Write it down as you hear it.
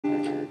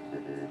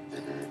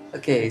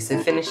Okay, so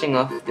finishing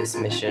off this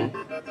mission,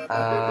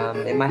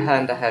 in my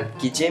hand I have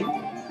Gijim,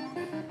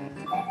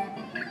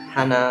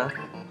 Hannah,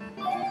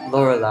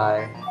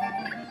 Lorelei,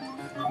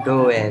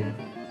 Doen,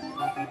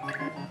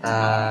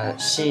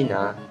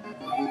 Sheena,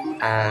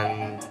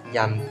 and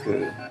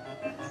Yamku.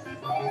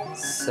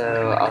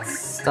 So I'll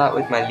start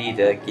with my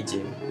leader,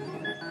 Gijim,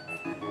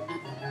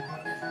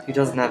 who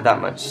doesn't have that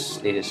much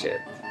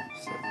leadership.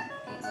 So,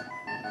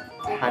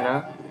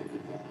 Hannah.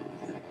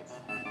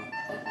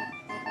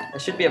 I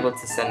should be able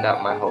to send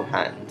out my whole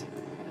hand.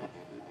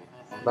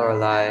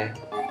 Lorelei,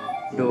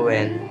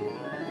 Doen.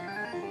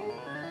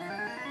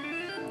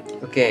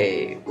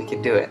 Okay, we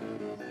can do it.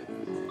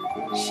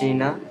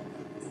 Sheena.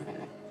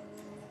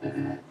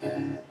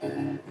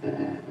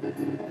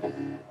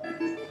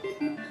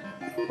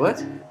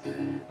 What?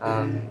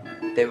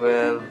 They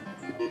were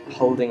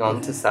holding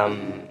on to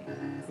some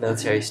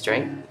military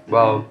strength.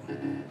 Well,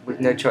 with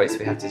no choice,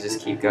 we have to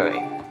just keep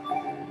going.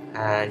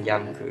 And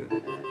Yamku.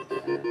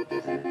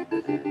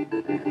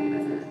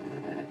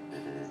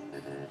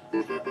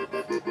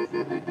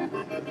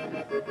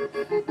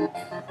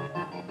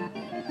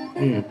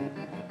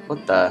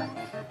 What the?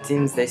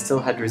 Seems they still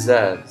had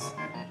reserves.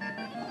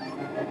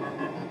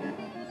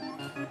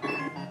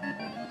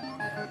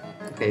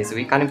 Okay, so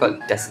we kind of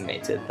got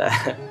decimated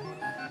there.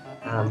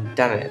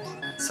 Damn it.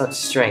 Such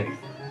strength.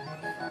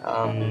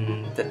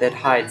 That they'd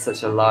hide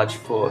such a large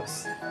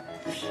force.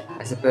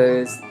 I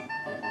suppose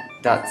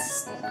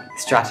that's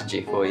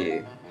strategy for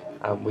you.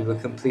 We were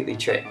completely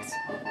tricked.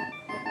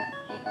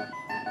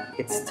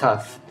 It's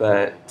tough,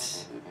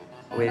 but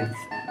with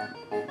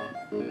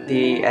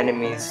the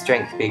enemy's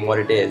strength being what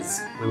it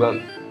is,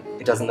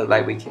 it doesn't look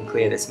like we can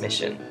clear this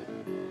mission.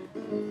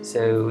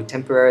 So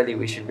temporarily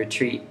we should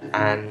retreat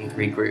and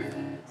regroup.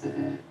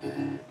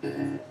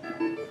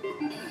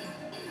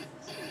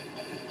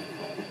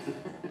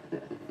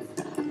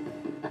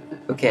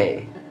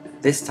 Okay,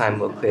 this time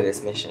we'll clear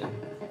this mission.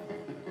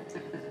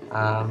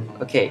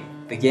 Okay,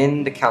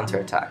 begin the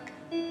counterattack.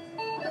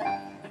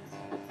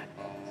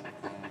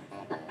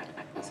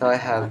 So I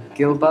have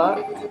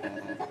Gilbert,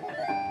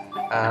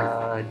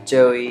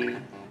 Joey,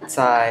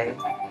 Tsai,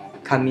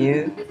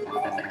 Camus,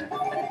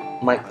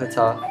 Mike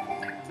Latoff,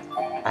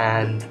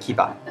 and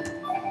Kiba.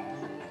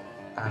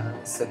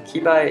 So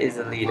Kiba is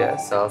a leader,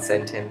 so I'll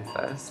send him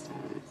first.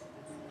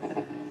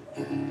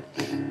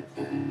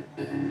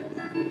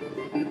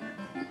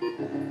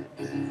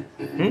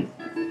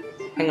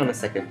 Hang on a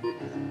second.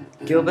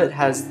 Gilbert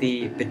has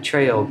the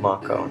betrayal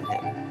marker on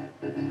him.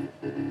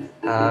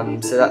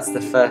 So that's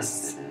the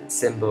first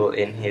symbol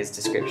in his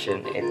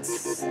description.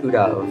 It's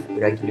Ura of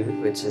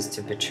Uragiru, which is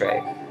to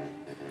betray.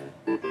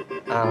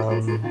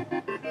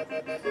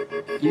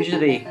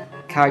 Usually,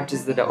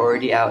 characters that are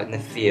already out in the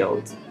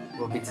field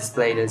will be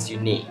displayed as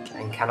unique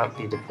and cannot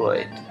be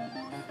deployed.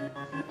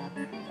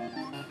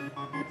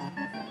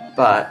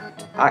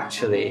 But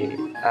actually,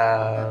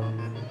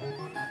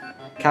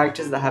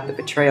 characters that have the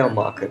betrayal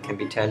marker can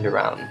be turned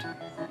around.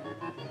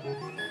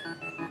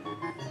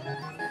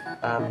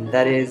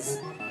 That is,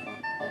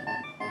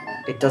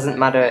 it doesn't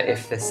matter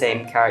if the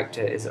same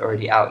character is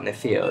already out in the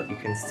field, you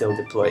can still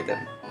deploy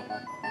them.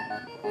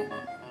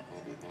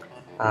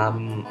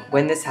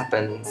 When this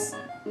happens,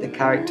 the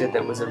character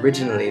that was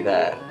originally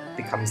there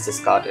becomes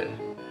discarded.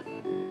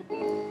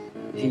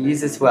 If you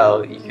use this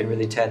well, you can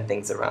really turn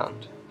things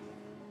around.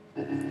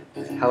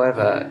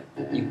 However,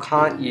 you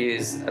can't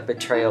use a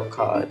betrayal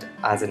card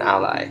as an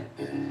ally,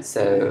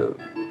 so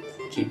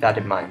keep that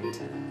in mind.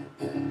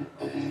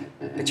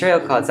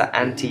 Betrayal cards are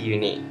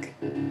anti-unique,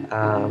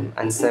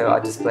 and so are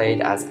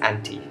displayed as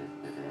anti.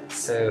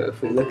 So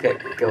if we look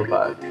at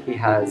Gilbert, he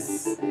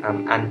has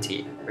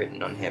anti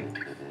written on him.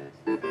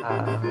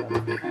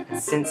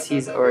 Since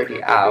he's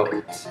already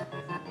out,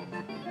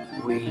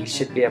 we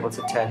should be able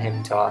to turn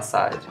him to our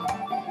side.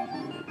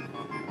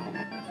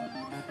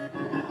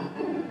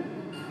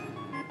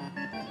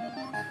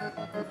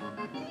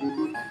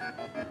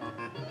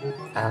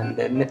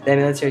 Their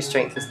military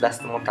strength is less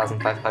than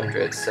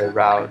 1,500, so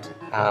Raud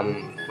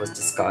was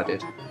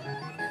discarded.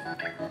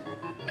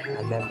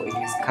 And then we'll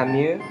use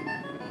Camus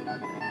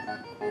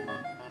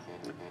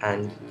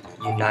and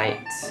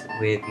unite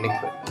with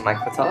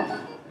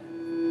Mykotov.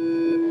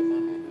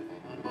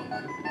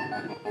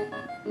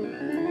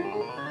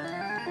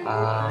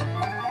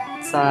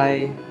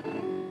 Tsai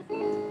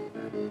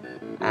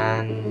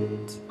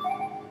and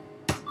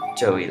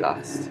Joey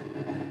last.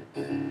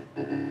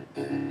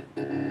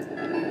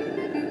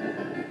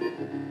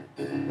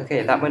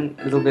 Okay, that went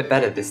a little bit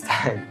better this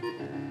time.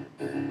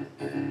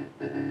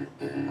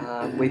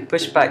 We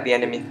pushed back the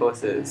enemy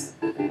forces.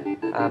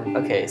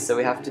 Okay, so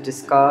we have to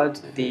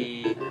discard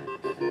the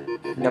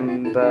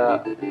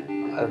number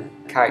of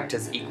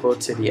characters equal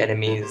to the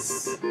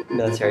enemy's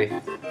military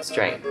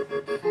strength.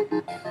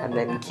 And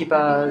then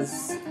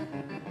Kiba's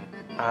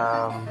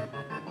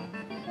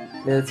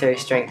military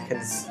strength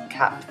can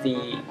cap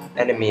the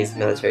enemy's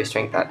military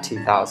strength at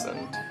 2,000.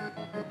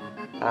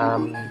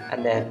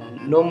 And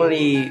then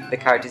normally the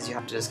characters you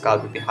have to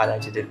discard would be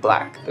highlighted in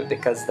black, but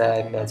because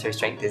their military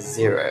strength is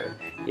 0,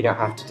 you don't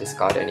have to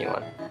discard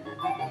anyone.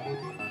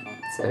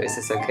 So is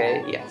this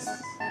okay? Yes.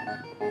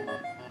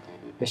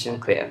 Mission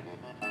clear.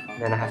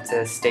 And then I have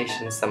to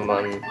station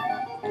someone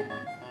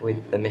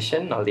with the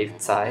mission. I'll leave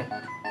Tsai.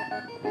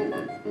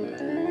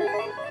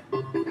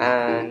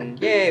 And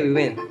yay, we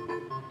win!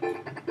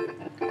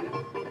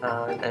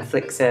 And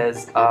Flik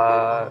says,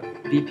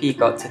 VP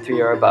got to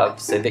 3 or above,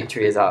 so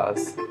victory is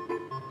ours.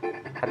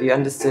 Have you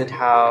understood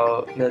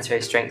how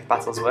military strength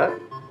battles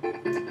work?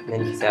 And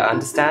then you can say, I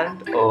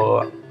understand,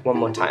 or one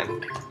more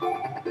time.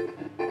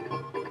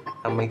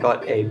 And we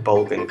got a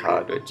Bolgan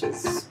card, which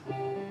is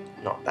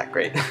not that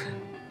great.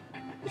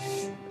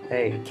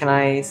 Hey, can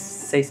I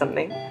say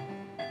something?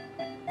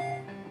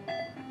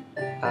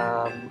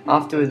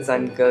 Afterwards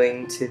I'm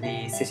going to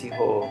the city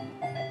hall,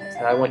 so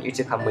I want you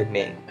to come with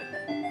me.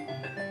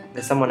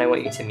 There's someone I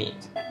want you to meet.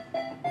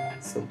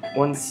 So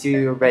once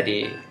you're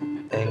ready,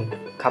 then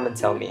come and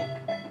tell me.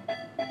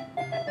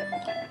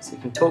 So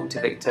you can talk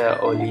to Victor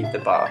or leave the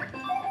bar.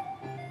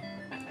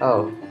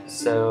 Oh,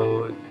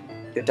 so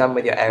you're done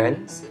with your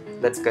errands?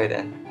 Let's go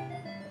then.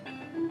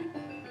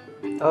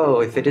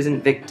 Oh, if it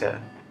isn't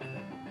Victor.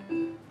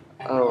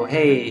 Oh,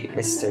 hey,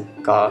 Mr.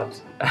 Guard.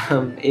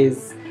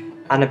 Is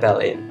Annabel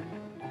in?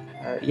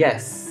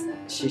 Yes,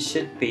 she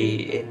should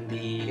be in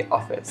the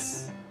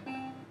office.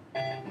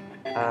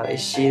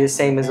 Is she the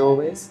same as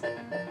always?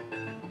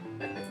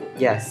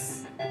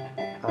 Yes.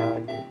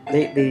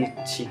 Lately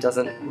she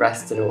doesn't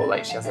rest at all,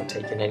 like she hasn't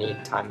taken any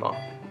time off.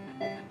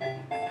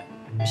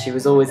 She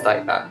was always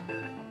like that.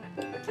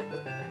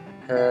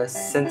 Her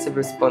sense of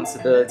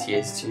responsibility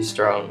is too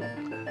strong,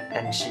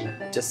 and she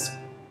just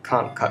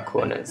can't cut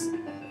corners.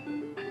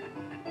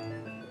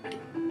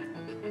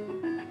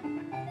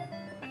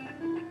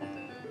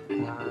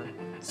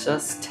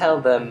 Just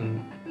tell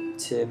them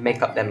to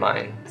make up their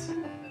minds.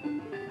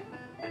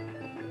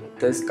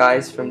 Those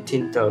guys from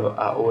Tinto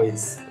are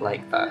always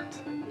like that.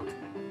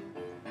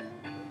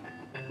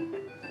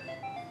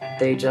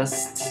 They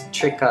just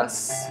trick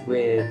us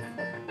with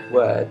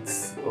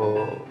words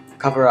or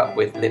cover up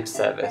with lip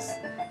service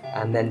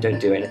and then don't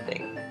do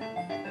anything.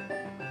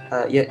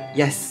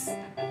 Yes,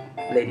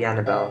 Lady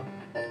Annabel,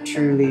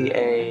 truly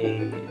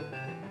a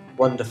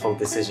wonderful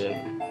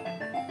decision.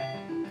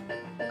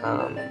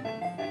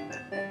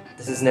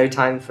 This is no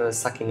time for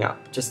sucking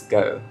up, just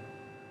go.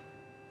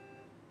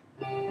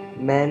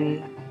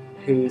 Men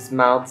whose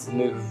mouths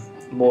move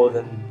more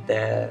than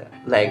their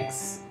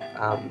legs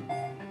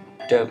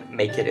don't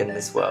make it in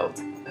this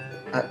world.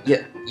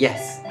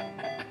 Yes.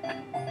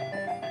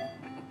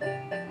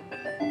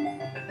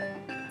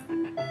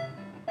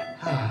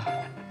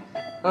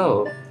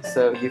 Oh,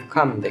 so you've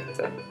come,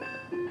 Victor.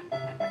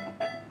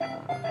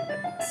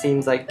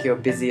 Seems like you're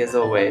busy as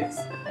always.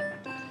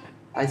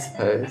 I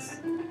suppose.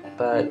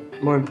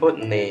 But more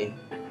importantly,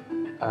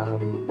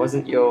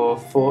 wasn't your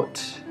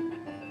fort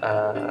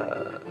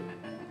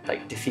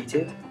like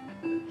defeated?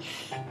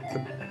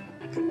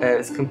 It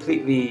was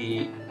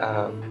completely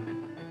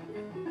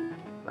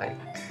like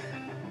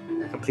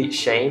a complete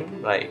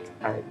shame. Like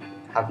I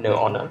have no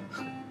honor.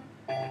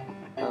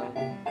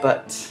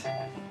 But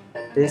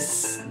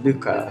this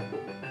Luca,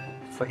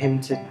 for him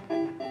to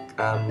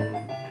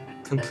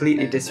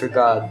completely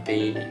disregard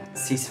the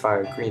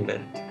ceasefire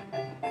agreement.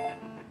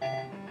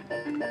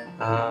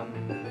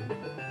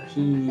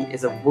 He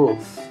is a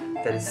wolf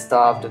that is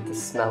starved of the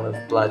smell of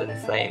blood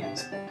and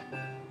flames.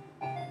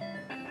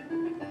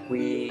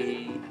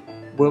 We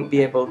won't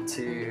be able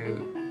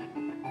to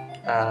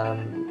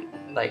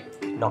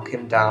like knock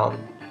him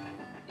down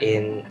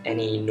in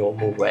any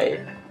normal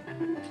way.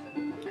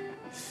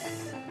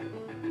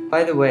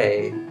 By the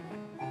way,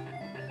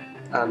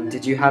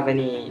 did you have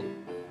any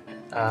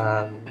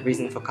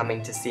reason for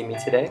coming to see me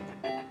today?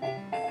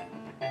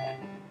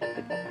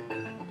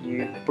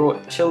 You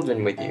brought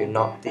children with you,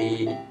 not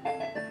the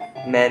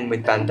men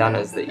with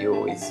bandanas that you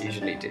always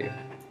usually do.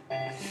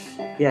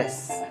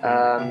 Yes,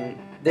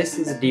 this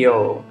is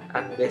Dio,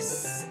 and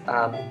this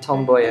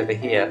tomboy over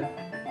here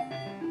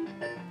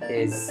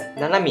is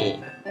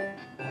Nanami.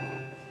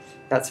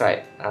 That's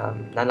right,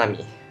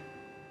 Nanami.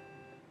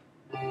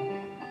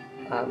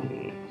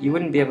 You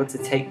wouldn't be able to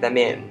take them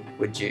in,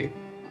 would you?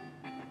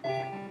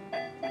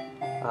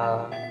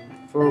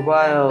 For a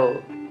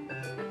while,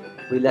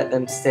 we let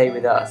them stay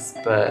with us,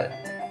 but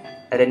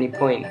at any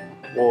point,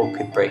 war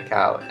could break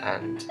out,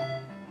 and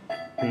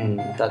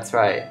that's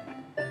right.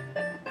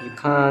 You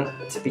can't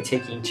be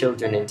taking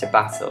children into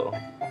battle,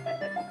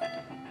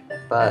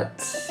 but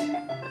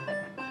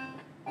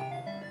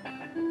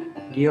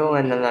Dio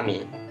and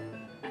Nanami.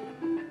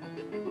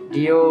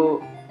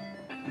 Dio,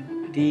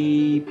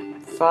 the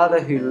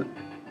father who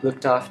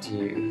looked after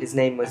you, his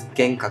name was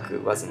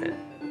Genkaku, wasn't it?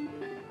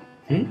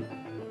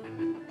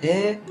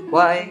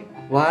 Why?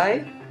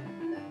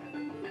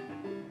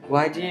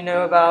 Why do you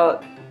know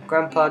about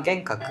Grandpa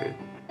Genkaku?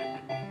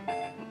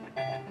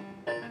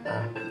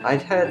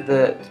 I'd heard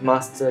that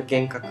Master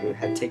Genkaku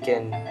had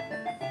taken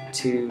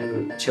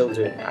two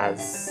children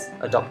as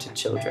adopted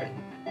children,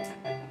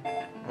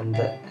 and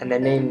their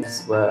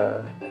names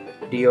were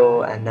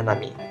Ryo and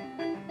Nanami.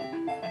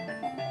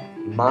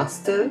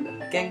 Master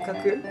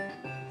Genkaku?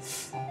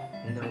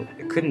 No,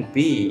 it couldn't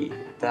be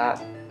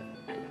that.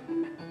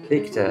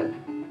 Victor,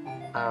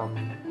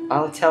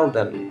 I'll tell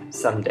them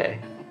someday.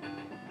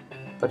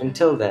 But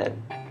until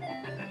then,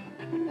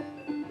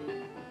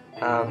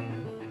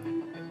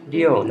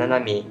 Ryo,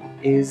 Nanami,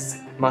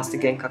 is Master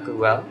Genkaku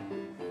well?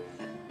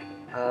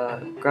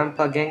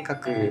 Grandpa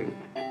Genkaku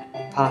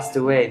passed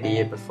away the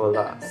year before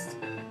last.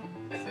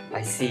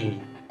 I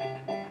see.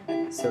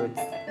 So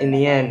in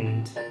the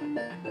end,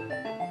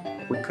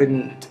 we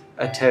couldn't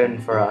atone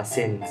for our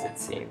sins, it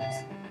seems.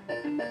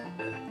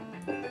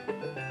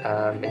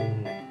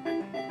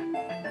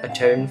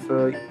 Atone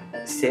for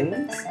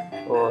sins?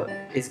 Or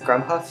is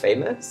Grandpa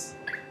famous?